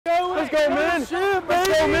Let's go, man. Let's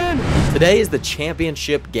go, man. Today is the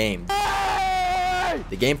championship game.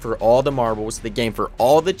 The game for all the marbles, the game for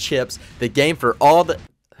all the chips, the game for all the...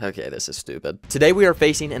 Okay, this is stupid. Today we are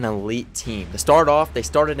facing an elite team. To start off, they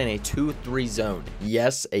started in a 2-3 zone.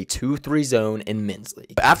 Yes, a 2-3 zone in men's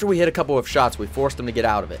league. But after we hit a couple of shots, we forced them to get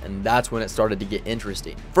out of it, and that's when it started to get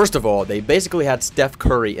interesting. First of all, they basically had Steph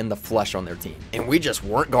Curry in the flesh on their team, and we just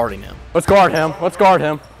weren't guarding him. Let's guard him. Let's guard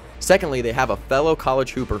him. Secondly, they have a fellow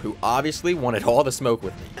college hooper who obviously wanted all the smoke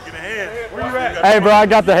with me. Where you at? Hey, bro, I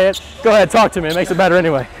got the hit. Go ahead, talk to me. It makes it better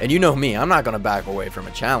anyway. And you know me, I'm not going to back away from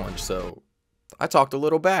a challenge, so I talked a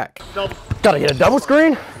little back. Gotta get a double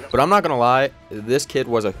screen. But I'm not going to lie, this kid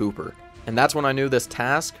was a hooper. And that's when I knew this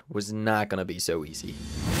task was not going to be so easy.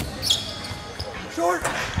 Short.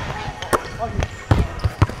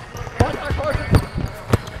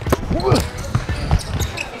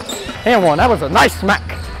 And one. That was a nice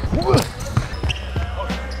smack.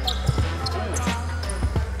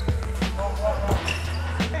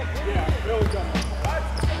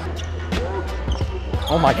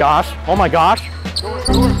 Oh my gosh. Oh my gosh.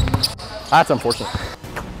 That's unfortunate.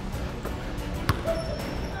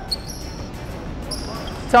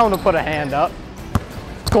 Tell him to put a hand up.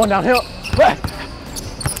 It's going downhill.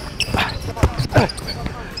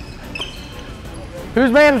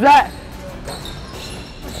 Whose man is that?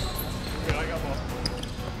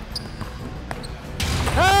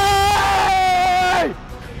 Hey!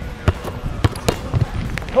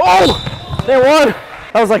 Oh! They won.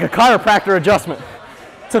 That was like a chiropractor adjustment.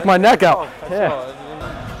 Took my neck out. Yeah.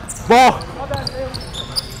 Ball.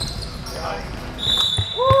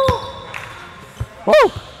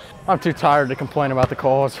 Woo! I'm too tired to complain about the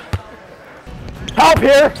calls. Help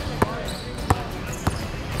here!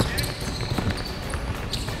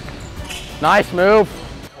 Nice move.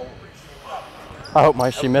 I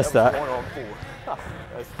hope she missed that.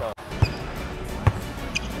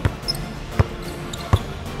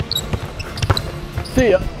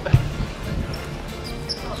 See ya.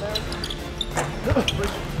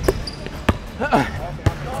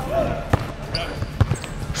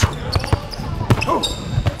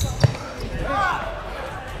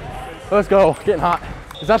 Let's go, getting hot.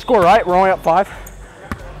 Is that score right? We're only up 5?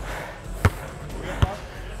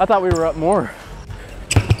 I thought we were up more.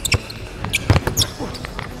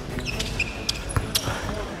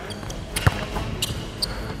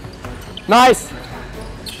 Nice.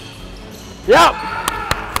 Yep.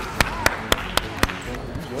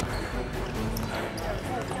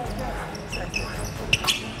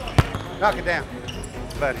 Knock it down,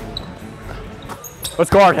 buddy.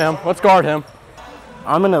 Let's guard him. Let's guard him.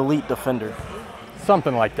 I'm an elite defender.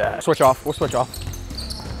 Something like that. Switch off. We'll switch off.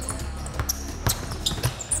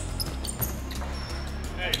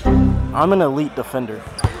 I'm an elite defender.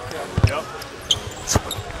 Yep.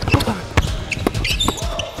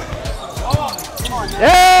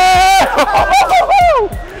 Yeah!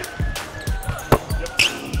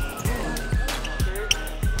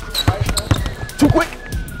 Too quick.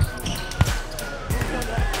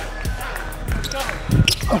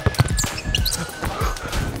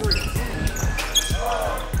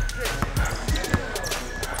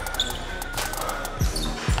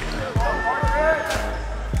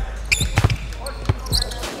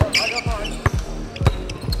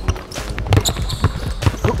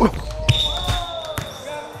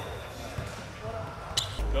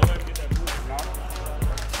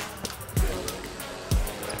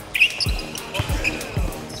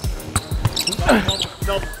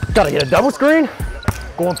 Gotta get a double screen.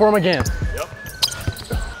 Going for him again. Yep.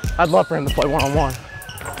 I'd love for him to play one-on-one.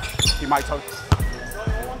 He might touch.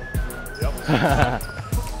 Yep.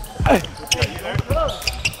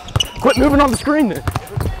 Quit moving on the screen then.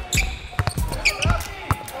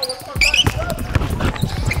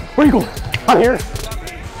 Where are you going? I'm here.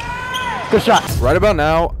 Good shot. Right about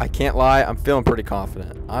now, I can't lie, I'm feeling pretty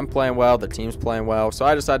confident. I'm playing well, the team's playing well, so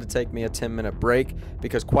I decided to take me a 10-minute break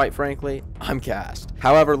because quite frankly, I'm gassed.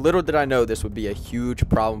 However, little did I know this would be a huge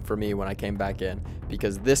problem for me when I came back in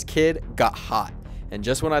because this kid got hot. And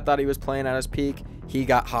just when I thought he was playing at his peak, he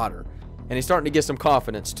got hotter. And he's starting to get some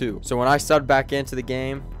confidence too. So when I subbed back into the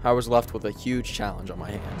game, I was left with a huge challenge on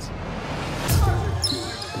my hands.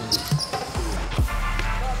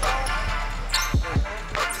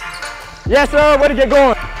 Yes, sir. Way to get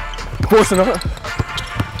going. Forcing it.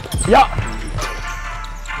 Yeah.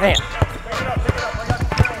 Man.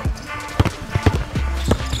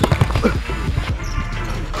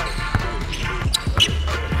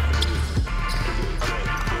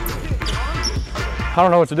 I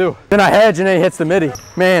don't know what to do. Then I hedge and then he hits the midi.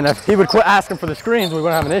 Man, if he would quit asking for the screens, we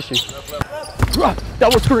wouldn't have an issue.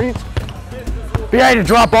 Double screens. Be ready to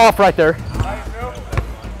drop off right there.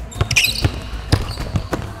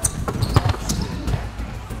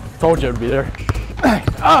 Told you it would be there.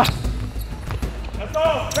 Ah! Let's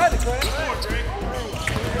go.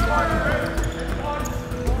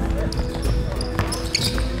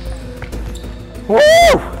 Woo!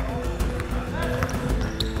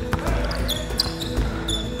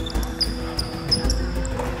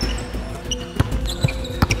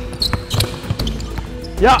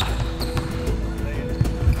 Yeah.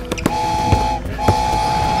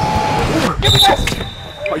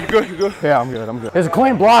 Are you good? You good? Yeah, I'm good. I'm good. It's a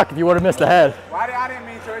clean block if you would have missed the head. I didn't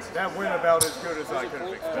mean to. That went about as good as I could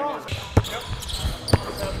have expected.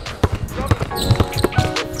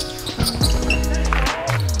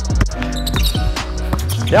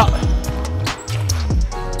 Yeah.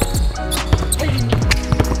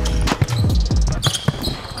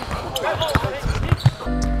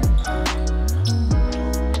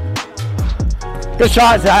 Good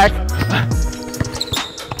shot, Zach.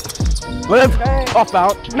 Live. Off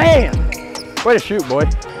bounce. Man. Way to shoot, boy.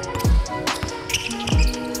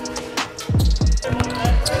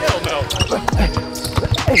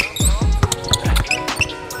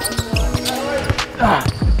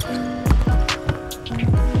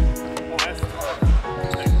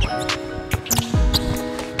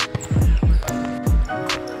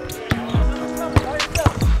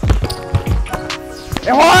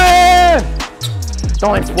 And one!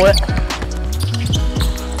 Don't even split.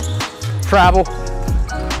 Travel.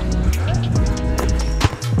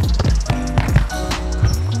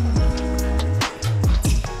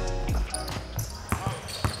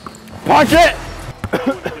 Punch it!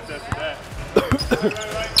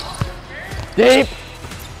 Deep.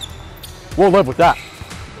 We'll live with that.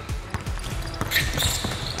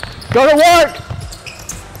 Go to work!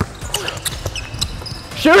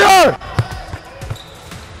 Shooter!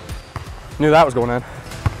 Knew that was going in.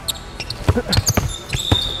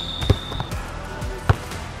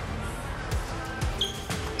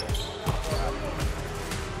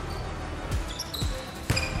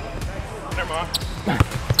 Never mind.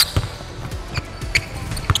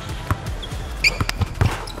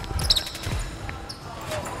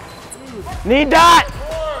 Need that!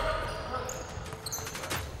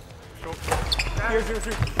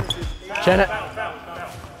 Chin it.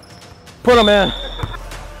 Put them in.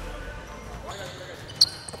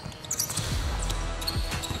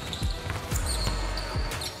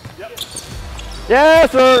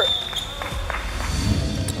 Yes, sir.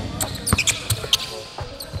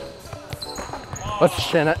 Let's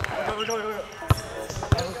chin it.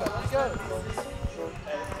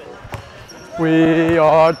 We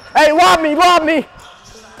are. Hey, lob me, lob me.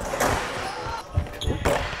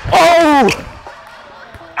 Oh!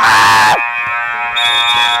 Ah!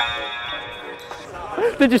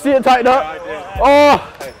 Did you see it tighten up? Oh!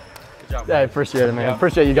 Hey, appreciate it, man.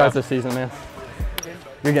 Appreciate you guys this season, man.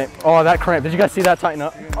 Good game. Oh, that cramp. Did you guys see that tighten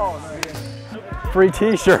up? Free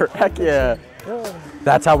t-shirt. Heck yeah.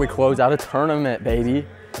 That's how we close out a tournament, baby.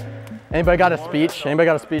 Anybody got a speech? Anybody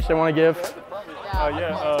got a speech they want to give?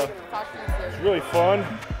 It's really fun.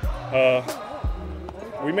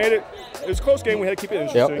 We made it. It was a close game. We had to keep it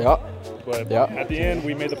interesting. But at the end,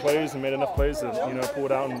 we made the plays and made enough plays to pull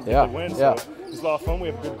it out and get the win. So it was a lot of fun. We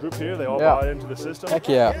have a good group here. They all bought into the system. Heck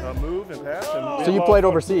yeah. Move and pass. And so you played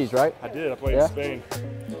overseas, right? I did. I played in Spain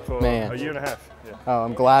for a year and a half. Yeah. Oh,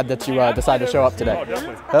 I'm glad that you decided to show up today. Oh,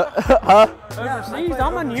 definitely. Overseas?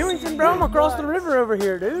 I'm in Newington, bro. I'm across the river over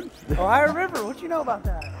here, dude. Ohio River. What you know about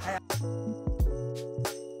that?